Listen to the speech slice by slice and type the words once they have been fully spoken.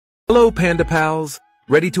Hello, Panda Pals!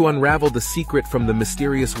 Ready to unravel the secret from the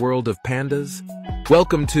mysterious world of pandas?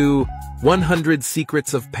 Welcome to 100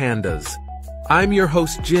 Secrets of Pandas. I'm your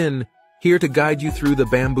host, Jin, here to guide you through the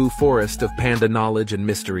bamboo forest of panda knowledge and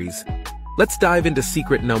mysteries. Let's dive into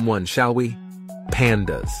secret number 1, shall we?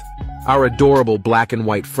 Pandas. Our adorable black and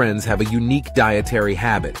white friends have a unique dietary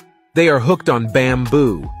habit. They are hooked on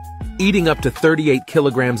bamboo. Eating up to 38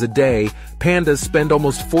 kilograms a day, pandas spend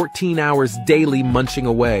almost 14 hours daily munching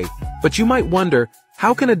away. But you might wonder,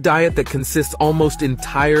 how can a diet that consists almost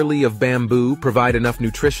entirely of bamboo provide enough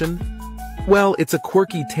nutrition? Well, it's a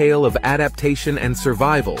quirky tale of adaptation and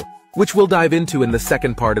survival, which we'll dive into in the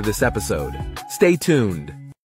second part of this episode. Stay tuned.